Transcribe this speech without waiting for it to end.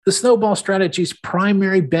The snowball strategy's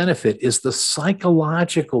primary benefit is the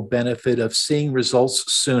psychological benefit of seeing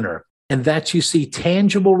results sooner, and that you see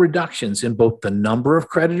tangible reductions in both the number of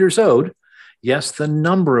creditors owed, yes, the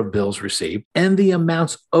number of bills received, and the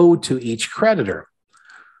amounts owed to each creditor.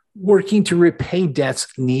 Working to repay debts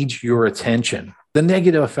needs your attention. The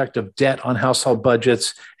negative effect of debt on household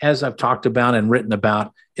budgets, as I've talked about and written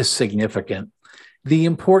about, is significant. The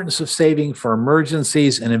importance of saving for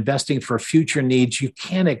emergencies and investing for future needs, you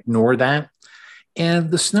can't ignore that.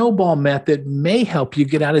 And the snowball method may help you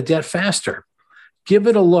get out of debt faster. Give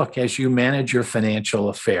it a look as you manage your financial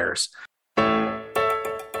affairs.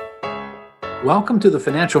 Welcome to the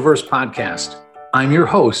Financial Verse Podcast. I'm your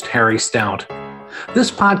host, Harry Stout.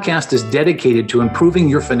 This podcast is dedicated to improving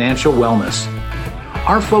your financial wellness.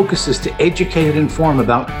 Our focus is to educate and inform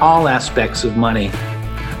about all aspects of money.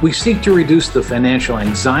 We seek to reduce the financial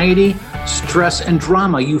anxiety, stress, and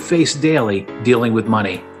drama you face daily dealing with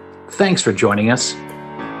money. Thanks for joining us.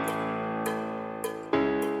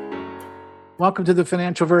 Welcome to the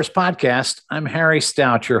Financial Verse Podcast. I'm Harry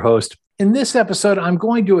Stout, your host. In this episode, I'm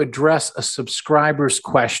going to address a subscriber's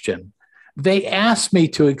question. They asked me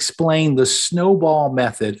to explain the snowball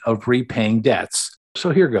method of repaying debts. So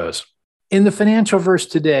here goes. In the Financial Verse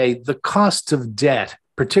today, the cost of debt,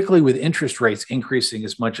 particularly with interest rates increasing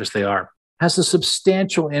as much as they are, has a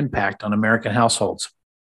substantial impact on American households.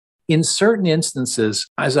 In certain instances,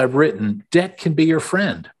 as I've written, debt can be your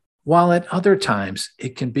friend, while at other times,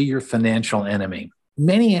 it can be your financial enemy.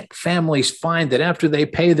 Many families find that after they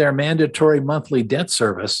pay their mandatory monthly debt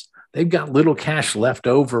service, they've got little cash left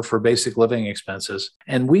over for basic living expenses.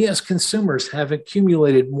 And we as consumers have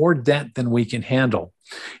accumulated more debt than we can handle.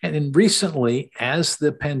 And then recently, as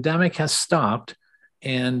the pandemic has stopped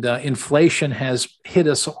and inflation has hit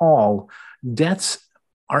us all, debts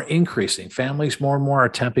are increasing. Families more and more are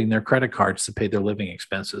tapping their credit cards to pay their living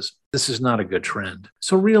expenses. This is not a good trend.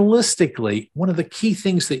 So realistically, one of the key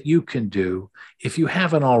things that you can do, if you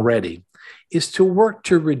haven't already, is to work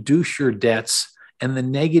to reduce your debts and the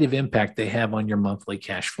negative impact they have on your monthly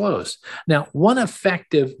cash flows. Now, one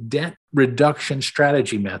effective debt reduction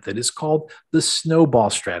strategy method is called the snowball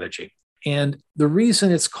strategy. And the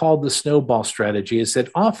reason it's called the snowball strategy is that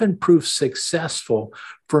it often proves successful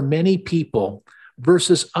for many people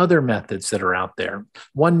versus other methods that are out there.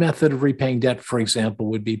 One method of repaying debt, for example,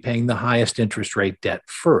 would be paying the highest interest rate debt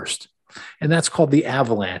first. And that's called the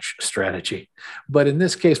avalanche strategy. But in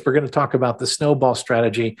this case, we're going to talk about the snowball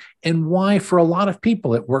strategy and why, for a lot of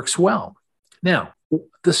people, it works well. Now,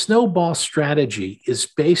 the snowball strategy is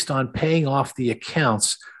based on paying off the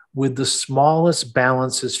accounts with the smallest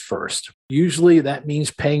balances first. Usually that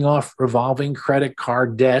means paying off revolving credit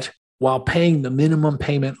card debt while paying the minimum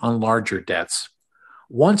payment on larger debts.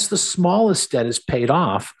 Once the smallest debt is paid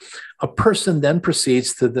off, a person then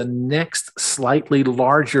proceeds to the next slightly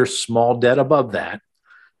larger small debt above that,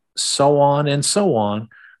 so on,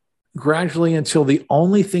 gradually until the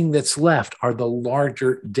only thing that's left are the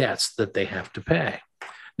larger debts that they have to pay.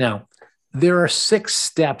 Now, there are 6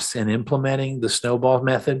 steps in implementing the snowball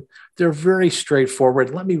method. They're very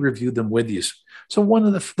straightforward. Let me review them with you. So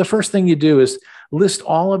the first thing you do is list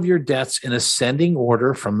all of your debts in ascending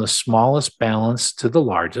order from the smallest balance to the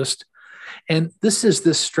largest. And this is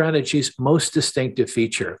this strategy's most distinctive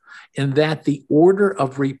feature, in that the order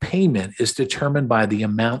of repayment is determined by the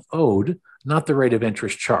amount owed, not the rate of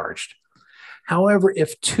interest charged. However,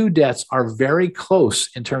 if 2 debts are very close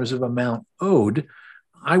in terms of amount owed,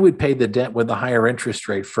 I would pay the debt with the higher interest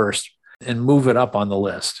rate first and move it up on the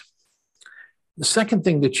list. The second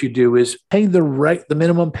thing that you do is pay the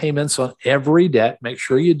minimum payments on every debt. Make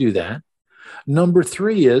sure you do that. Number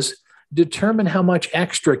 3 is determine how much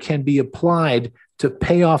extra can be applied to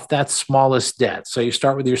pay off that smallest debt. So you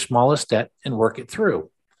start with your smallest debt and work it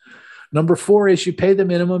through. Number 4 is you pay the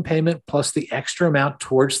minimum payment plus the extra amount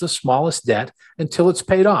towards the smallest debt until it's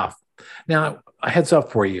paid off. Now, a heads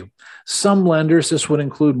up for you. Some lenders, this would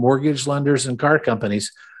include mortgage lenders and car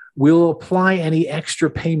companies, will apply any extra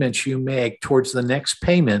payments you make towards the next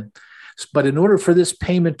payment. But in order for this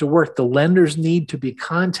payment to work, the lenders need to be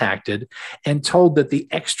contacted and told that the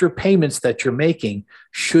extra payments that you're making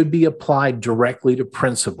should be applied directly to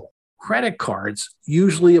principal. Credit cards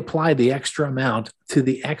usually apply the extra amount to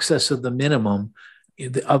the excess of the minimum,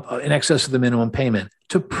 in excess of the minimum payment,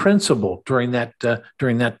 to principal during that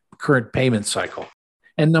current payment cycle.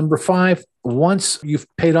 And number 5, once you've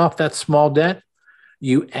paid off that small debt,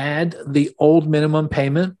 you add the old minimum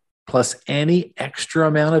payment plus any extra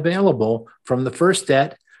amount available from the first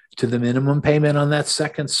debt to the minimum payment on that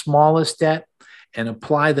second smallest debt and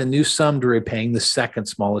apply the new sum to repaying the second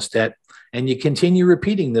smallest debt. And you continue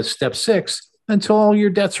repeating this, step 6, until all your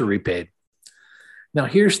debts are repaid. Now,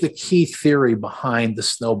 here's the key theory behind the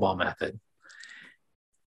snowball method.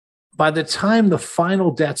 By the time the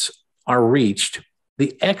final debts are reached,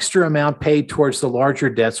 the extra amount paid towards the larger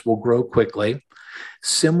debts will grow quickly,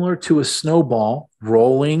 similar to a snowball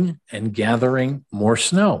rolling and gathering more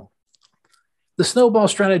snow. The snowball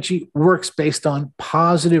strategy works based on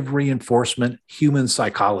positive reinforcement, human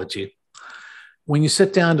psychology. When you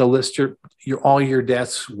sit down to list all your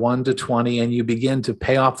debts 1 to 20 and you begin to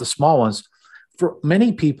pay off the small ones, for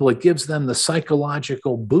many people, it gives them the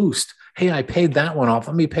psychological boost. Hey, I paid that one off.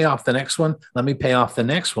 Let me pay off the next one. Let me pay off the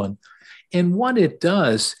next one. And what it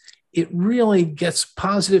does, it really gets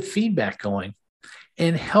positive feedback going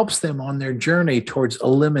and helps them on their journey towards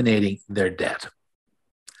eliminating their debt.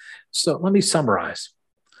 So let me summarize.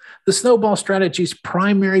 The snowball strategy's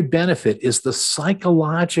primary benefit is the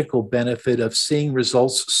psychological benefit of seeing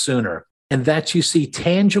results sooner, and that you see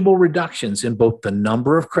tangible reductions in both the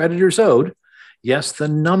number of creditors owed, yes, the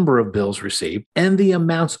number of bills received, and the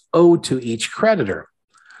amounts owed to each creditor.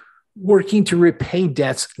 Working to repay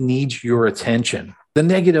debts needs your attention. The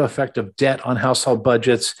negative effect of debt on household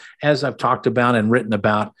budgets, as I've talked about and written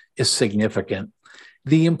about, is significant.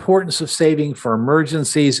 The importance of saving for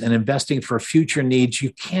emergencies and investing for future needs,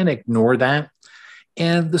 you can't ignore that.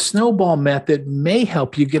 And the snowball method may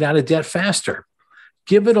help you get out of debt faster.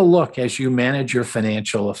 Give it a look as you manage your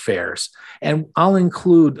financial affairs. And I'll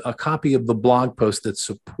include a copy of the blog post that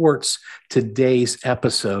supports today's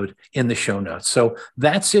episode in the show notes. So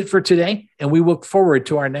that's it for today, and we look forward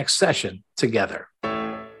to our next session together.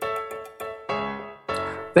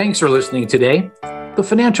 Thanks for listening today. The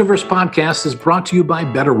Financial Verse podcast is brought to you by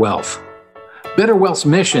Better Wealth. Better Wealth's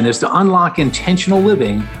mission is to unlock intentional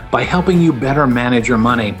living by helping you better manage your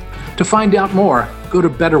money. To find out more, go to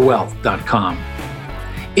betterwealth.com.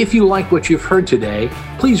 If you like what you've heard today,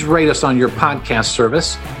 please rate us on your podcast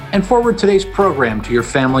service and forward today's program to your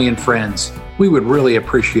family and friends. We would really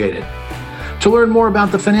appreciate it. To learn more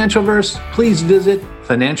about the Financial Verse, please visit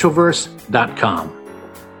financialverse.com.